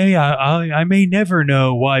one day I may never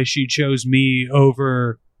know why she chose me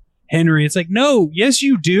over Henry. It's like, no, yes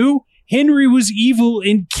you do. Henry was evil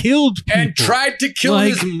and killed people. And tried to kill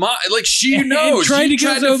his mom. Like, she knows. Tried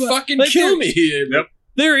to fucking kill me. Yep.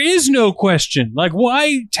 There is no question. Like,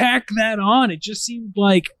 why tack that on? It just seemed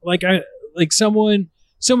like someone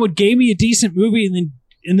gave me a decent movie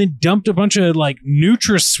and then dumped a bunch of like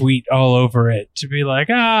NutraSweet all over it to be like,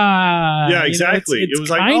 yeah, exactly. It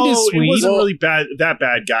was like, sweet. It wasn't really that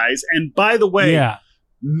bad, guys. And by the way,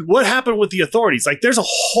 what happened with the authorities? Like, there's a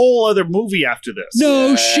whole other movie after this.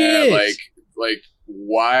 No shit. Like,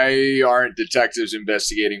 why aren't detectives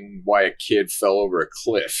investigating why a kid fell over a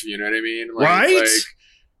cliff? You know what I mean? Like, right. Like,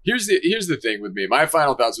 here's the thing with me. My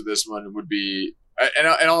final thoughts with this one would be. And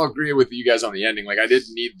I'll agree with you guys on the ending. Like, I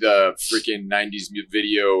didn't need the freaking 90s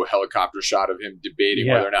video helicopter shot of him debating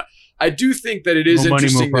whether or not. I do think that it is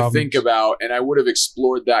interesting to think about, and I would have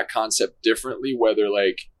explored that concept differently, whether,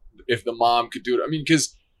 like, if the mom could do it. I mean,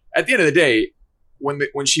 because at the end of the day,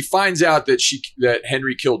 when she finds out that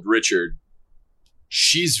Henry killed Richard,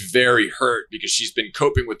 she's very hurt because she's been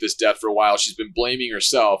coping with this death for a while. She's been blaming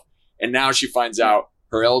herself, and now she finds out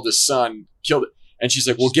her eldest son killed it. And she's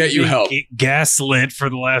like, "We'll get you help." Gaslit for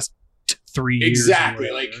the last 3 years.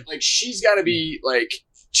 Exactly. Like she's got to be like,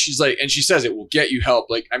 she's like, and she says it, "We'll get you help."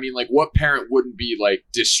 Like, I mean, like, what parent wouldn't be like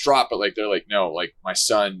distraught? But like, they're like, "No, like, my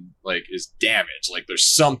son like is damaged. Like, there's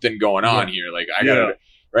something going on here. Like, I gotta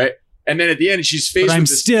right." And then at the end, she's faced. But I'm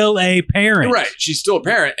still a parent. Right. She's still a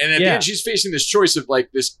parent, and at the end, she's facing this choice of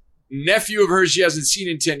like this nephew of hers she hasn't seen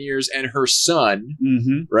in 10 years, and her son,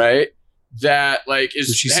 right? That like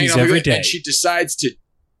is she hanging sees out every with, day. and she decides to,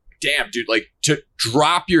 damn dude, like to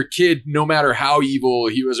drop your kid no matter how evil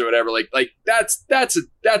he was or whatever. Like that's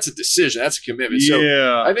a decision. That's a commitment. So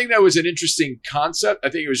I think that was an interesting concept. I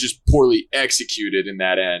think it was just poorly executed in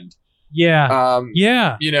that end. Yeah.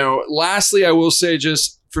 Yeah. You know, lastly, I will say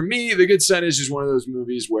just for me, The Good Son is just one of those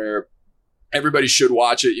movies where everybody should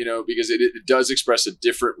watch it, you know, because it does express a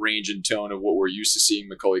different range and tone of what we're used to seeing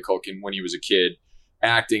Macaulay Culkin when he was a kid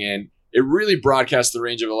acting in. It really broadcasts the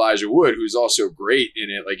range of Elijah Wood, who's also great in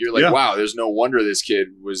it. Like, you're like, wow, there's no wonder this kid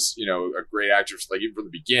was, you know, a great actor, like even from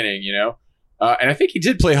the beginning, you know? And I think he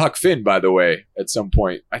did play Huck Finn, by the way, at some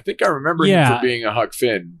point. I think I remember him for being a Huck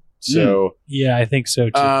Finn. So yeah, I think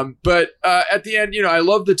so too. But at the end, you know, I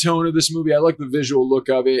love the tone of this movie. I like the visual look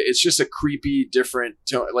of it. It's just a creepy, different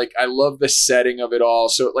tone. Like, I love the setting of it all.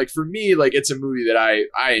 So, like, for me, like, it's a movie that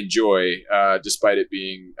I enjoy, despite it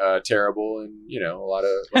being terrible and, you know, a lot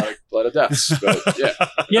of deaths. But yeah,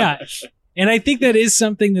 yeah. And I think that is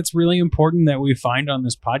something that's really important that we find on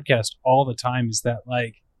this podcast all the time, is that,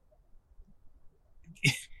 like,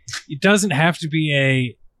 it doesn't have to be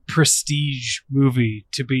a prestige movie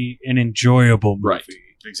to be an enjoyable movie. Right.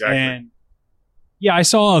 Exactly. And yeah, I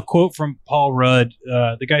saw a quote from Paul Rudd,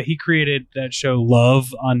 the guy, he created that show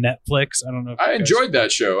Love on Netflix. I don't know if I enjoyed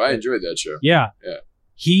that show. Yeah. Yeah.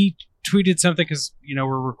 He tweeted something, because, you know,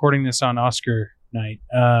 we're recording this on Oscar night,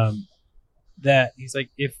 that he's like,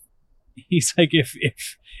 if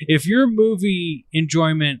your movie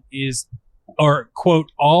enjoyment is, or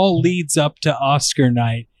quote, all leads up to Oscar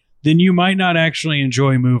night, then you might not actually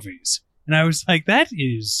enjoy movies. And I was like, that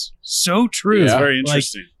is so true. It's very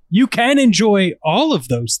interesting. Like, you can enjoy all of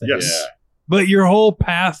those things. Yes. But your whole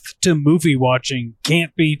path to movie watching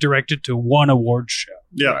can't be directed to one award show.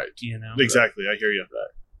 Yeah. Right. You know? Exactly. I hear you.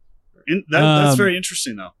 That's very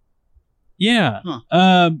interesting, though. Yeah.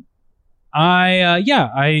 Huh. I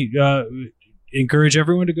encourage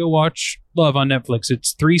everyone to go watch Love on Netflix.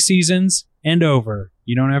 It's 3 seasons and over.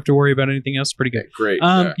 You don't have to worry about anything else. Pretty good. Great.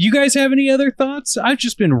 You guys have any other thoughts? I've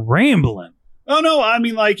just been rambling. Oh, no. I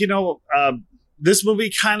mean, like, you know, this movie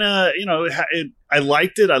kind of, you know, I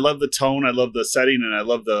liked it. I love the tone. I love the setting, and I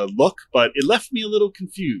love the look, but it left me a little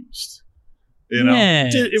confused. You know,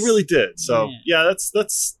 it really did. So yeah,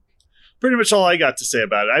 that's pretty much all I got to say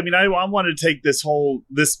about it. I mean, I wanted to take this whole,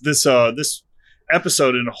 this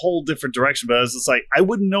episode in a whole different direction, but I was just like, I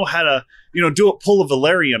wouldn't know how to, you know, pull a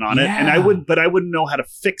Valerian on it, and I wouldn't know how to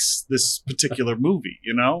fix this particular movie,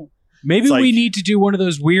 you know? Maybe we need to do one of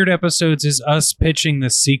those weird episodes, is us pitching the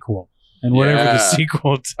sequel, and whatever the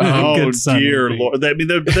sequel to Good Son dear would be. Lord. I mean,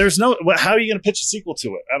 there's no, how are you going to pitch a sequel to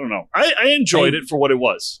it? I don't know. I enjoyed it for what it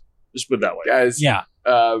was. Just put it that way. Guys, yeah.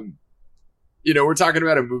 You know, we're talking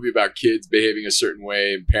about a movie about kids behaving a certain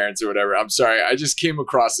way and parents or whatever. I'm sorry. I just came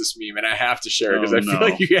across this meme and I have to share it because I feel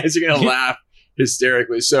like you guys are going to laugh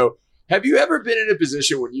hysterically. So, have you ever been in a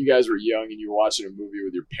position when you guys were young and you were watching a movie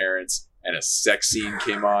with your parents and a sex scene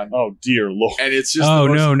came on? Oh, dear Lord. And it's just the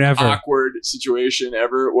most awkward situation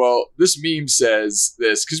ever. Well, this meme says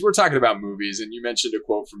this, because we're talking about movies, and you mentioned a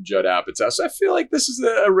quote from Judd Apatow. So I feel like this is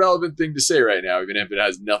a relevant thing to say right now, even if it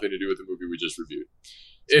has nothing to do with the movie we just reviewed.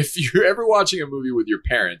 If you're ever watching a movie with your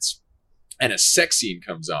parents and a sex scene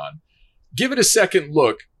comes on, give it a second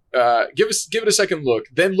look. Give it a second look.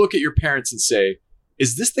 Then look at your parents and say,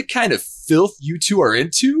 "Is this the kind of filth you two are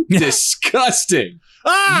into? Disgusting!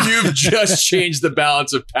 You've just changed the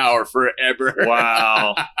balance of power forever."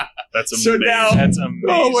 Wow, that's amazing. So now, that's amazing.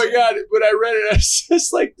 Oh my God! When I read it, I was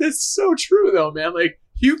just like, "This is so true, though, man." Like,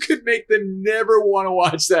 you could make them never want to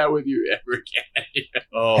watch that with you ever again.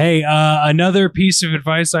 Oh. Hey, another piece of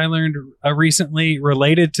advice I learned recently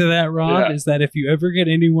related to that, Rob, is that if you ever get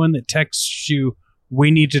anyone that texts you,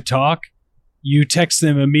 "We need to talk," you text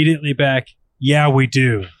them immediately back, "Yeah, we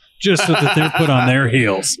do," just so that they're put on their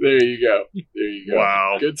heels. There you go. There you go.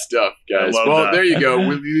 Wow. Good stuff, guys. Well, there you go.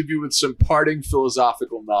 We'll leave you with some parting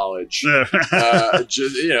philosophical knowledge.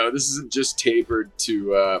 Just, you know, this isn't just tapered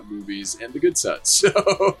to movies and The Good Son.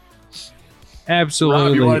 So, Absolutely.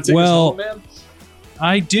 Rob, you want to take us home, man?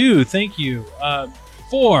 I do. Thank you.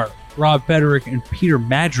 For Rob Federick and Peter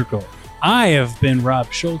Madrigal, I have been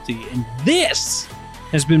Rob Schulte, and this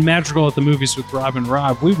has been Madrigal at the Movies with Rob and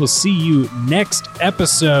Rob. We will see you next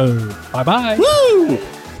episode. Bye-bye. Woo!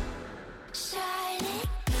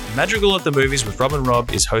 Madrigal at the Movies with Rob and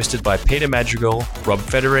Rob is hosted by Peter Madrigal, Rob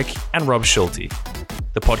Federick, and Rob Schulte.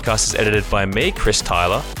 The podcast is edited by me, Chris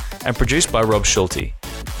Tyler, and produced by Rob Schulte.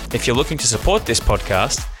 If you're looking to support this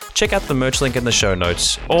podcast, check out the merch link in the show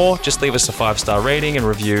notes, or just leave us a 5-star rating and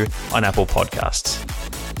review on Apple Podcasts.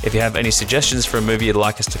 If you have any suggestions for a movie you'd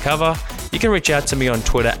like us to cover, you can reach out to me on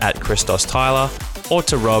Twitter at Christos Tyler or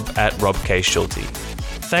to Rob at Rob K. Schulte.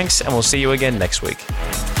 Thanks, and we'll see you again next week.